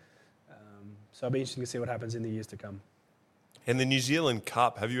scheduling. So it'll be interesting to see what happens in the years to come. And the New Zealand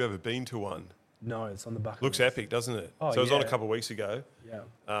Cup, have you ever been to one? No, it's on the bucket Looks list. epic, doesn't it? Oh, so it was on a couple of weeks ago.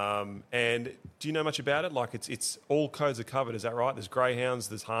 Yeah. And do you know much about it? Like, it's all codes are covered, is that right? There's greyhounds,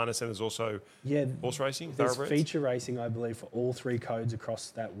 there's harness, and there's also horse racing, There's thoroughbreds? feature racing, I believe, for all three codes across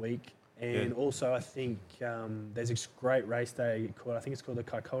that week. And also, I think there's a great race day called, I think it's called the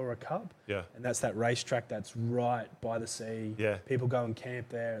Kaikoura Cup. Yeah. And that's that racetrack that's right by the sea. Yeah. People go and camp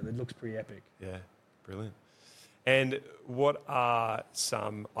there. It looks pretty epic. Yeah, brilliant. And what are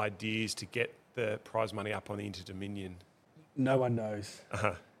some ideas to get the prize money up on the Interdominion? No one knows.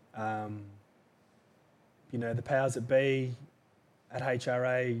 Uh-huh. The powers that be at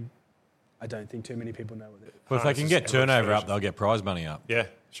HRA, I don't think too many people know what it is. Well, if they can get turnover up, they'll get prize money up. Yeah,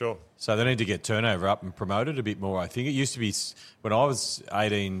 sure. So they need to get turnover up and promoted a bit more. I think it used to be, when I was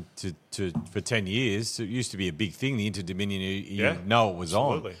 18 for 10 years, it used to be a big thing, the Interdominion, you know it was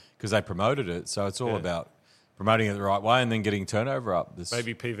absolutely. on because they promoted it. So it's all about promoting it the right way and then getting turnover up.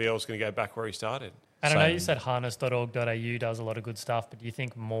 Maybe PVL's going to go back where he started. And I know you said harness.org.au does a lot of good stuff, but do you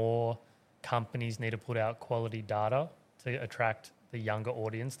think more companies need to put out quality data to attract the younger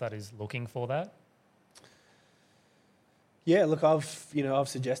audience that is looking for that? Yeah, look, I've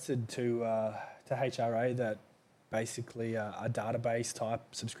suggested to HRA that basically a database type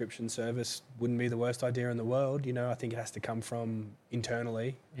subscription service wouldn't be the worst idea in the world. I think it has to come from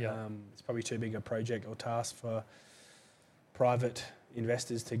internally. Yeah. It's probably too big a project or task for private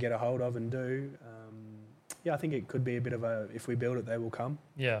investors to get a hold of and do. I think it could be a bit of if we build it, they will come.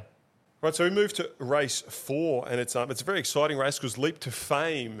 Yeah. Right, so we move to race 4, and it's a very exciting race because Leap to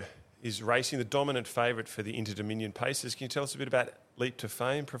Fame is racing, the dominant favourite for the Interdominion Pacers. Can you tell us a bit about Leap to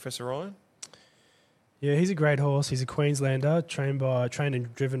Fame, Professor Ryan? Yeah, he's a great horse. He's a Queenslander, trained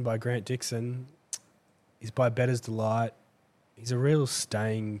and driven by Grant Dixon. He's by Bettor's Delight. He's a real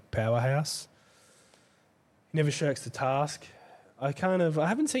staying powerhouse. He never shirks the task. I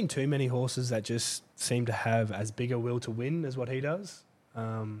haven't seen too many horses that just seem to have as big a will to win as what he does.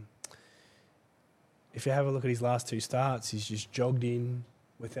 If you have a look at his last 2 starts, he's just jogged in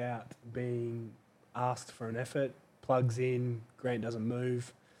without being asked for an effort, plugs in, Grant doesn't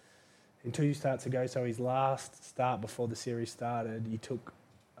move. And 2 starts ago, so his last start before the series started, he took,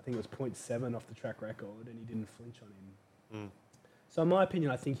 I think it was 0.7 off the track record, and he didn't flinch on him. So in my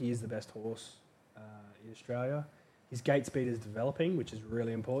opinion, I think he is the best horse in Australia. His gate speed is developing, which is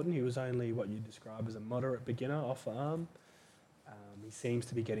really important. He was only what you describe as a moderate beginner off the arm. He seems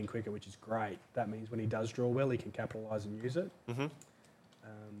to be getting quicker, which is great. That means when he does draw well, he can capitalise and use it. Mm-hmm.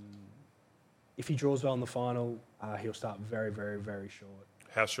 If he draws well in the final, he'll start very, very, very short.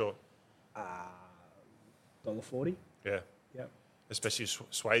 How short? $1.40. Yeah. Yep. Especially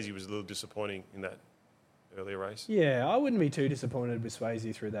Swayze was a little disappointing in that earlier race. Yeah, I wouldn't be too disappointed with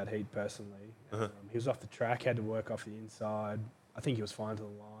Swayze through that heat personally. Uh-huh. He was off the track, had to work off the inside. I think he was fine to the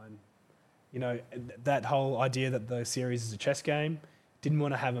line. That whole idea that the series is a chess game, didn't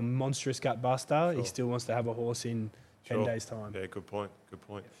want to have a monstrous gut buster. Sure. He still wants to have a horse in 10 days' time. Yeah, good point.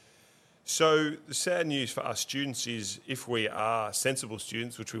 So the sad news for us students is if we are sensible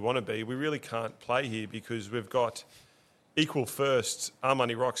students, which we want to be, we really can't play here because we've got equal firsts, Our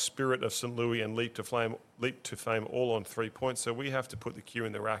Money Rocks, Spirit of St. Louis and Leap to Fame all on 3 points. So we have to put the cue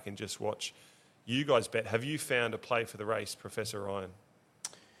in the rack and just watch you guys bet. Have you found a play for the race, Professor Ryan?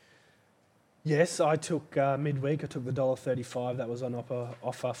 Yes, I took midweek. I took the $1.35 that was on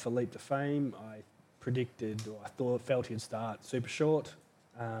offer for Leap to Fame. I felt he'd start super short.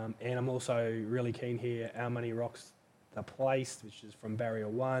 And I'm also really keen here. Our Money Rocks the place, which is from Barrier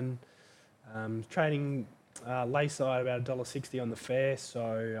 1. Trading lay side about $1.60 on the fair,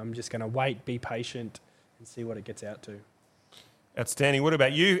 so I'm just going to wait, be patient, and see what it gets out to. Outstanding. What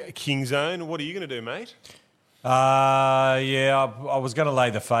about you, King Zone? What are you going to do, mate? I was going to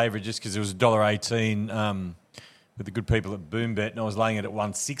lay the favourite just because it was $1.18 with the good people at Boombet, and I was laying it at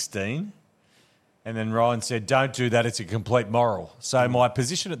 $1.16. And then Ryan said, don't do that, it's a complete moral. So my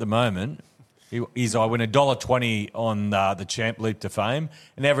position at the moment is I win $1.20 on the Champ Leap to Fame,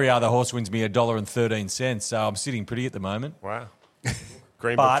 and every other horse wins me $1.13. So I'm sitting pretty at the moment. Wow.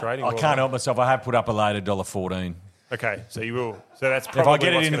 Green Book trading. I can't help myself. I have put up a lay at $1.14. Okay, so you will. So that's probably if I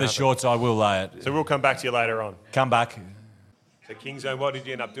get it into the shorts, I will lay it. So we'll come back to you later on. Come back. So King Zone, what did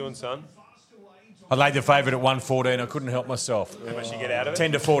you end up doing, son? I laid the favourite at $1.14. I couldn't help myself. How much did you get out of it?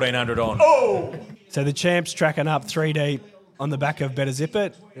 10 to 1,400 on. Oh! So the Champ's tracking up 3 deep on the back of Better Zip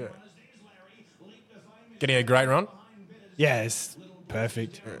It. Yeah. Getting a great run? Yes,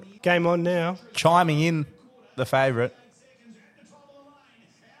 perfect. Game on now. Chiming in the favourite.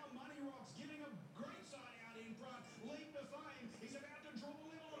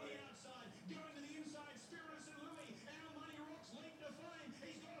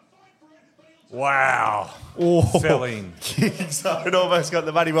 Wow. Oh. Fell in. So it almost got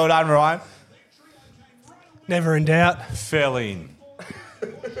the money. Well done, Ryan. Never in doubt. Fell in.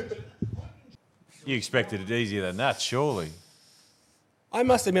 You expected it easier than that, surely. I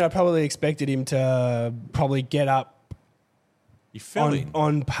must admit, I probably expected him to probably get up He fell in.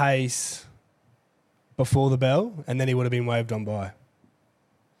 on pace before the bell, and then he would have been waved on by.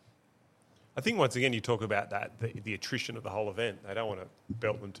 I think once again you talk about that the attrition of the whole event. They don't want to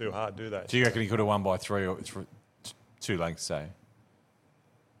belt them too hard, do they? Do you reckon he could have won by 3 or 2 lengths, say?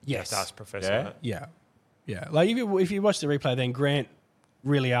 Yes. Ask Professor. Yeah? That. Yeah. Like if you watch the replay, then Grant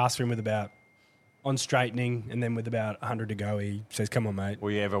really asked for him with about on straightening, and then with about 100 to go, he says, "Come on, mate." Were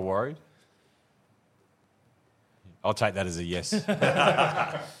you ever worried? I'll take that as a yes.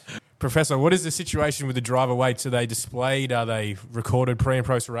 Professor, what is the situation with the driver weights? Are they displayed? Are they recorded pre and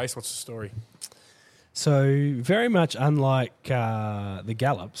post race? What's the story? So very much unlike the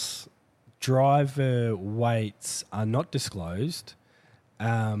gallops, driver weights are not disclosed.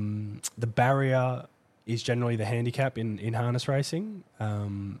 The barrier is generally the handicap in harness racing.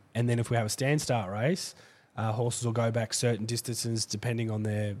 And then if we have a stand-start race, horses will go back certain distances depending on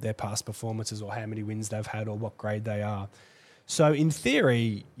their past performances or how many wins they've had or what grade they are. So in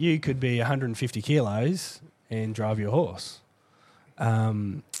theory, you could be 150 kilos and drive your horse.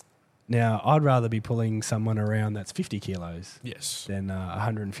 Now, I'd rather be pulling someone around that's 50 kilos than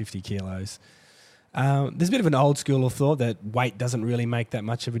 150 kilos. There's a bit of an old school of thought that weight doesn't really make that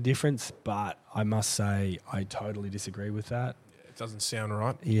much of a difference, but I must say I totally disagree with that. It doesn't sound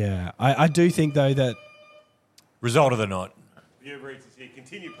right. Yeah. I do think, though, that Result of the night. You agree to see.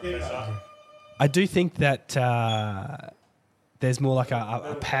 Continue, Professor. I do think that there's more like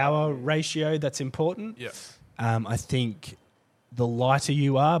a power ratio that's important. Yeah. I think the lighter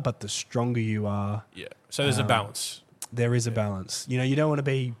you are, but the stronger you are. Yeah. So there's a balance. There is a balance. You know, you don't want to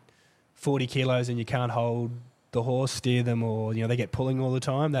be 40 kilos and you can't hold the horse, steer them, or, you know, they get pulling all the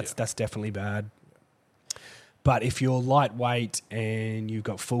time. That's definitely bad. But if you're lightweight and you've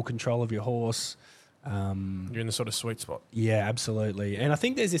got full control of your horse, You're in the sort of sweet spot. yeah, absolutely. And I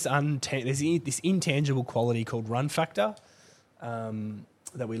think there's this this intangible quality called run factor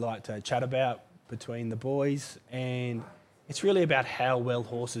that we like to chat about between the boys, and it's really about how well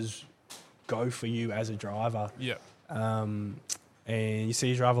horses go for you as a driver. Yeah. And you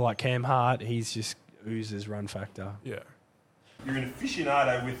see a driver like Cam Hart, he's just oozes run factor. Yeah. You're an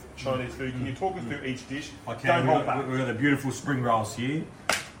aficionado with Chinese food. Can you talk us through each dish? Okay, Don't hold back. we've got the beautiful spring rolls here.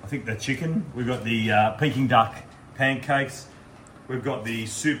 I think the chicken. We've got the Peking duck pancakes. We've got the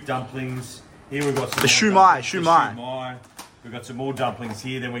soup dumplings. Here we've got some shumai. We've got some more dumplings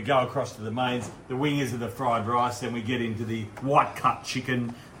here. Then we go across to the mains. The wingers of the fried rice. Then we get into the white cut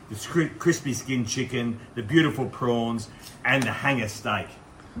chicken, the crispy skin chicken, the beautiful prawns, and the hanger steak.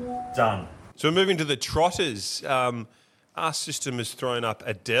 Done. So we're moving to the trotters. Our system has thrown up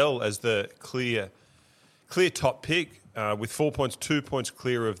Adele as the clear top pick with 4 points, 2 points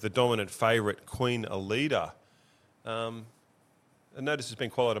clear of the dominant favourite, Queen Alida. I notice there's been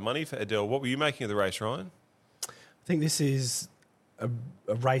quite a lot of money for Adele. What were you making of the race, Ryan? I think this is a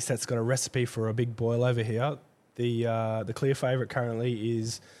race that's got a recipe for a big boil over here. The clear favourite currently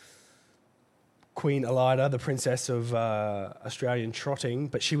is Queen Alida, the princess of Australian trotting,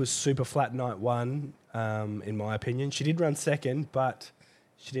 but she was super flat night one, in my opinion. She did run second, but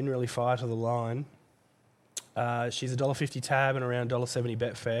she didn't really fire to the line. She's $1.50 tab and around $1.70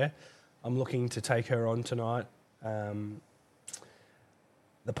 Betfair. I'm looking to take her on tonight.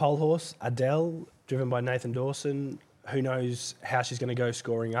 The pole horse, Adele, driven by Nathan Dawson. Who knows how she's going to go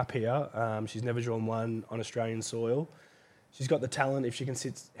scoring up here. She's never drawn one on Australian soil. She's got the talent. If she can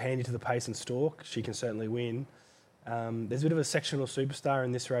sit handy to the pace and stalk, she can certainly win. There's a bit of a sectional superstar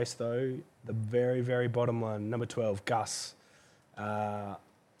in this race, though. The very, very bottom one, number 12, Gus. I've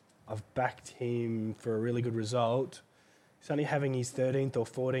backed him for a really good result. He's only having his 13th or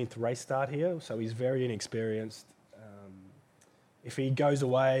 14th race start here, so he's very inexperienced. If he goes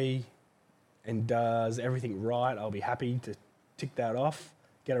away and does everything right, I'll be happy to tick that off,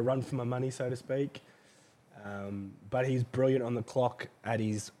 get a run for my money, so to speak. But he's brilliant on the clock at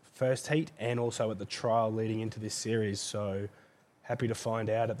his first heat and also at the trial leading into this series. So happy to find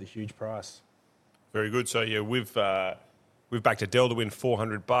out at the huge price. Very good. So yeah, we've backed Adele to win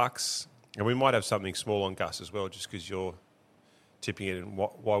 $400, and we might have something small on Gus as well, just because you're tipping it. And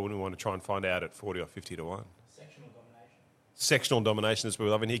why wouldn't we want to try and find out at 40 or 50 to 1? Sectional domination is what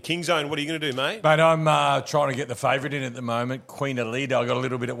we love in here. King Zone, what are you going to do, mate? Mate, I'm trying to get the favourite in at the moment, Queen Alida. I got a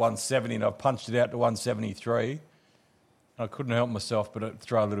little bit at 170 and I've punched it out to 173. I couldn't help myself, but I'd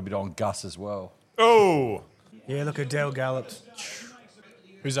throw a little bit on Gus as well. Oh! Yeah, look, Adele galloped.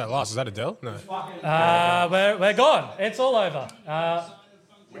 Who's that last? Is that Adele? No. We're gone. It's all over.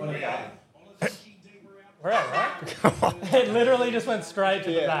 We're out, right? It literally just went straight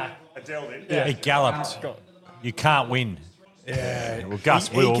to the back. Adele did. It galloped. You can't win. Yeah. Well,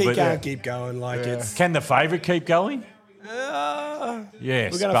 Gus will, he but can't keep going. Like it's. Can the favourite keep going?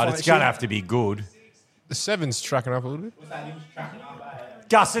 Yes, but it's going to have to be good. The 7's tracking up a little bit.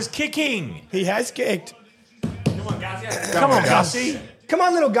 Gus is kicking. He has kicked. Come on, Gussie. Come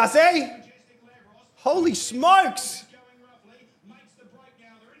on, little Gussie. Holy smokes!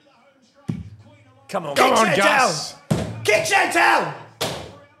 Come on, Gus. Kick Chantel!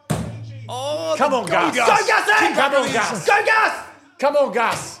 Oh, Come on, Gus. Go, Gussie! Come on, Gus. Go, Gus! Come on,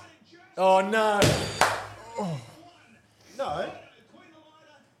 Gus. Oh, no. No.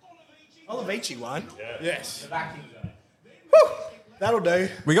 Olivici won. Yes. Whew, that'll do.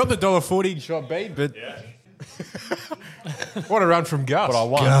 We got the $1.40 shot beat, but what a run from Gus. But I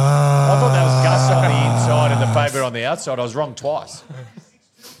won. I thought that was Gus on the inside and the favourite on the outside. I was wrong twice.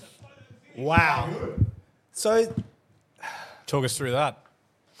 Wow. So, Talk us through that.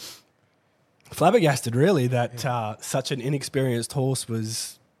 flabbergasted really that such an inexperienced horse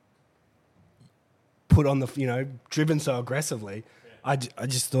was put on the, driven so aggressively. I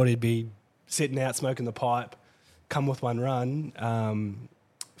just thought he'd be sitting out smoking the pipe, come with one run.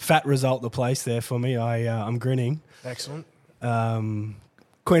 Fat result the place there for me. I'm grinning. Excellent. Queen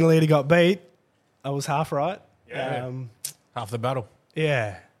Alita got beat. I was half right. Yeah. Half the battle.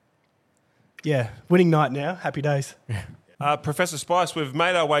 Yeah. Winning night now. Happy days. Professor Spice, we've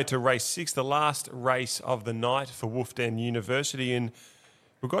made our way to race 6, the last race of the night for Wolfden University, and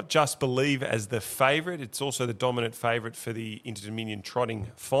we've got Just Believe as the favourite. It's also the dominant favourite for the Interdominion trotting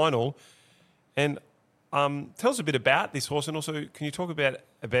final. And tell us a bit about this horse, and also can you talk about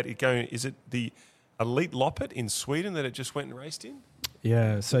it going, is it the Elite Loppet in Sweden that it just went and raced in?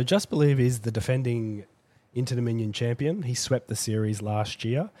 Yeah, so Just Believe is the defending Interdominion champion. He swept the series last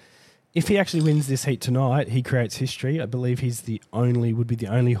year. If he actually wins this heat tonight, he creates history. I believe would be the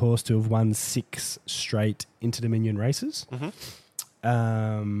only horse to have won 6 straight Interdominion races.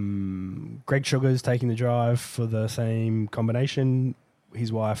 Mm-hmm. Greg Sugar's taking the drive for the same combination.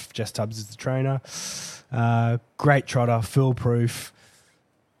 His wife, Jess Tubbs, is the trainer. Great trotter, foolproof.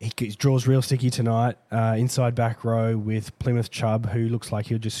 He draws real sticky tonight. Inside back row with Plymouth Chubb, who looks like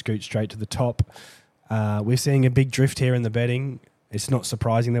he'll just scoot straight to the top. We're seeing a big drift here in the betting. It's not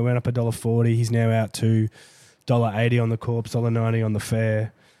surprising they went up $1.40. He's now out to $1.80 on the corpse, $1.90 on the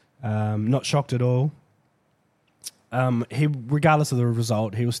fair. Not shocked at all. Regardless of the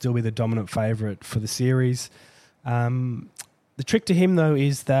result, he will still be the dominant favourite for the series. The trick to him, though,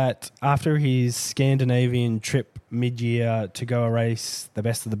 is that after his Scandinavian trip mid-year to go a race the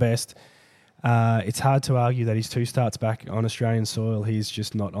best of the best, it's hard to argue that his 2 starts back on Australian soil, he's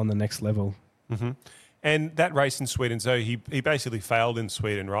just not on the next level. Mm-hmm. And that race in Sweden, so he basically failed in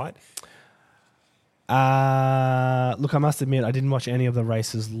Sweden, right? Look, I must admit, I didn't watch any of the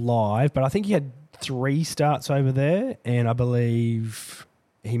races live, but I think he had 3 starts over there, and I believe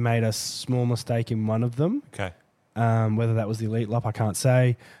he made a small mistake in one of them. Okay. Whether that was the Elite Lop, I can't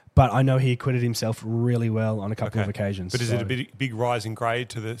say. But I know he acquitted himself really well on a couple of occasions. But is it a big rise in grade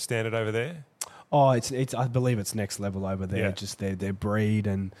to the standard over there? Oh, it's. I believe it's next level over there. Yeah. Just their breed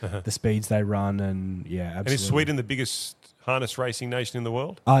and the speeds they run, and absolutely. And is Sweden the biggest harness racing nation in the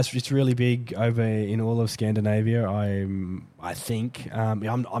world? It's really big over in all of Scandinavia. I think. I'm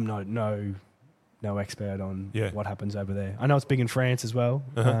no expert on what happens over there. I know it's big in France as well.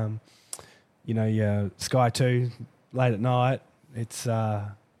 Sky 2 late at night. It's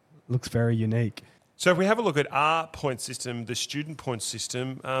looks very unique. So if we have a look at our point system, the student point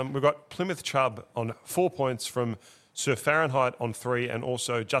system, we've got Plymouth Chubb on 4 points from Sir Fahrenheit on 3 and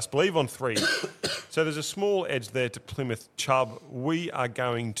also Just Believe on 3. So there's a small edge there to Plymouth Chubb. We are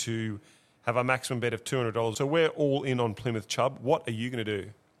going to have a maximum bet of $200. So we're all in on Plymouth Chubb. What are you going to do?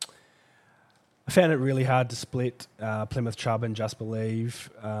 I found it really hard to split Plymouth Chubb and Just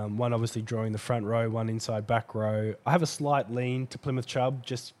Believe. One obviously drawing the front row, one inside back row. I have a slight lean to Plymouth Chubb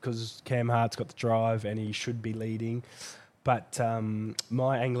just because Cam Hart's got the drive and he should be leading. But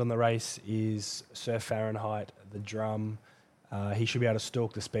my angle in the race is Sir Fahrenheit, the drum. He should be able to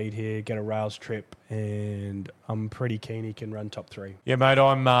stalk the speed here, get a rails trip, and I'm pretty keen he can run top 3. Yeah, mate,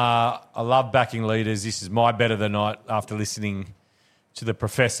 I love backing leaders. This is my bet of the night after listening to the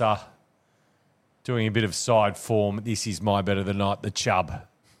professor doing a bit of side form. This is my bet of the night, the Chubb.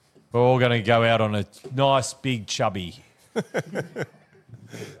 We're all going to go out on a nice big chubby. Go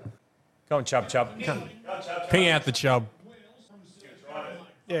on, Chubb. Ping out the Chubb.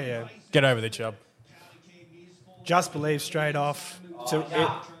 Yeah. Get over the Chubb. Just Believe straight off.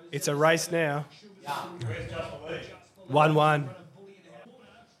 It's a race now. 1-1.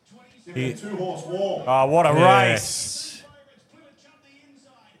 Oh, what a race.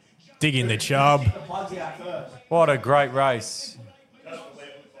 Dig in the chub. What a great race.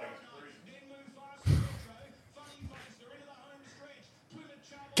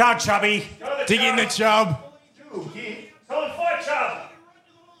 Come on, Chubby. Dig in the chub.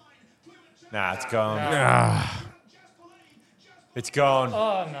 Nah, it's gone. It's gone.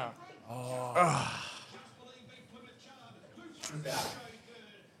 Oh, no.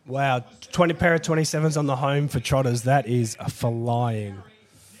 Wow, 20 pair of 27s on the home for trotters. That is a flying.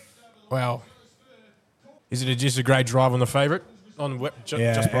 Wow. Is it just a great drive on the favourite? Just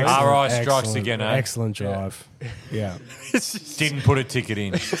RI strikes excellent, again, eh? Excellent drive. Yeah. Didn't put a ticket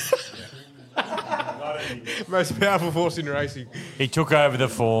in. Most powerful force in racing. He took over the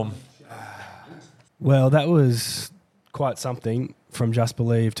form. Well, that was quite something from Just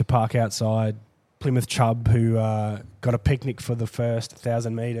Believe to park outside Plymouth Chubb, who got a picnic for the first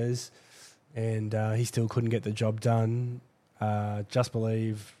 1,000 metres, and he still couldn't get the job done. Just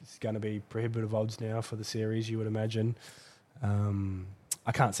Believe is going to be prohibitive odds now for the series, you would imagine.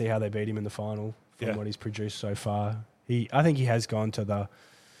 I can't see how they beat him in the final from what he's produced so far. I think he has gone to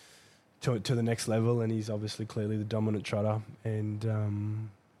the next level, and he's obviously clearly the dominant trotter. And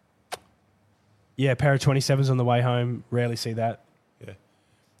pair of 27s on the way home. Rarely see that. Yeah.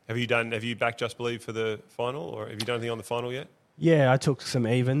 Have you backed Just Believe for the final, or have you done anything on the final yet? Yeah, I took some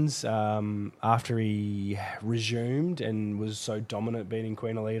evens after he resumed and was so dominant beating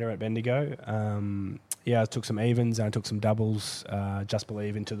Queen Alida at Bendigo. I took some evens and I took some doubles, Just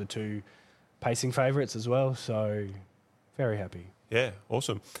Believe into the two pacing favourites as well. So very happy. Yeah,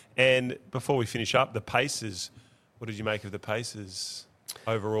 awesome. And before we finish up, the paces, what did you make of the paces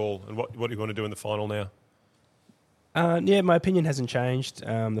overall, and what do you want to do in the final now? My opinion hasn't changed.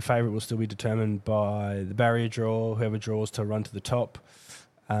 The favourite will still be determined by the barrier draw, whoever draws to run to the top.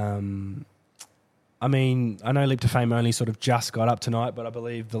 I know Leap to Fame only sort of just got up tonight, but I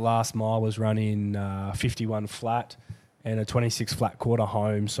believe the last mile was running 51 flat and a 26 flat quarter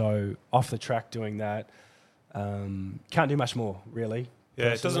home. So off the track doing that, can't do much more, really.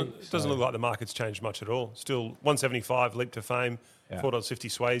 Yeah, it doesn't look like the market's changed much at all. Still 175 Leap to Fame, $4.50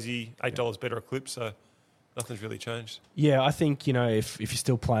 Swayze, $8 better Eclipse, so nothing's really changed. Yeah, I think, if you're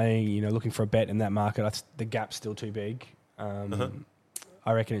still playing, looking for a bet in that market, the gap's still too big.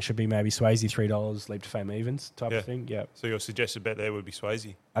 I reckon it should be maybe Swayze $3, Leap to Fame evens type of thing. Yeah. So your suggested bet there would be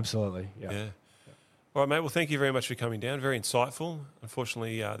Swayze? Absolutely, yeah. All right, mate. Well, thank you very much for coming down. Very insightful.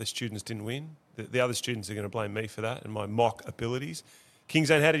 Unfortunately, the students didn't win. The other students are going to blame me for that and my mock abilities.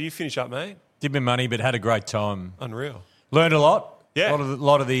 Kingzane, how did you finish up, mate? Did me money, but had a great time. Unreal. Learned a lot. Yeah. A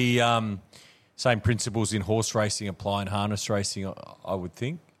lot of the same principles in horse racing apply in harness racing, I would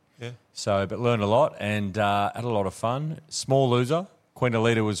think. Yeah. So, but learned a lot and had a lot of fun. Small loser. Queen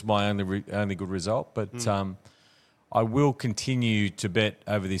Alida was my only good result, but I will continue to bet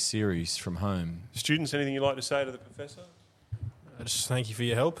over this series from home. Students, anything you'd like to say to the professor? Just thank you for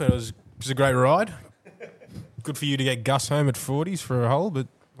your help. It was a great ride. Good for you to get Gus home at 40s for a hole, but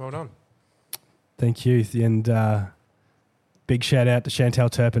well done. Thank you. And big shout out to Chantal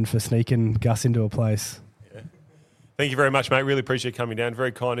Turpin for sneaking Gus into a place. Yeah. Thank you very much, mate. Really appreciate coming down.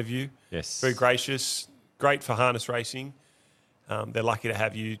 Very kind of you. Yes. Very gracious. Great for harness racing. They're lucky to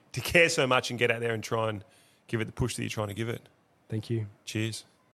have you to care so much and get out there and try and give it the push that you're trying to give it. Thank you. Cheers.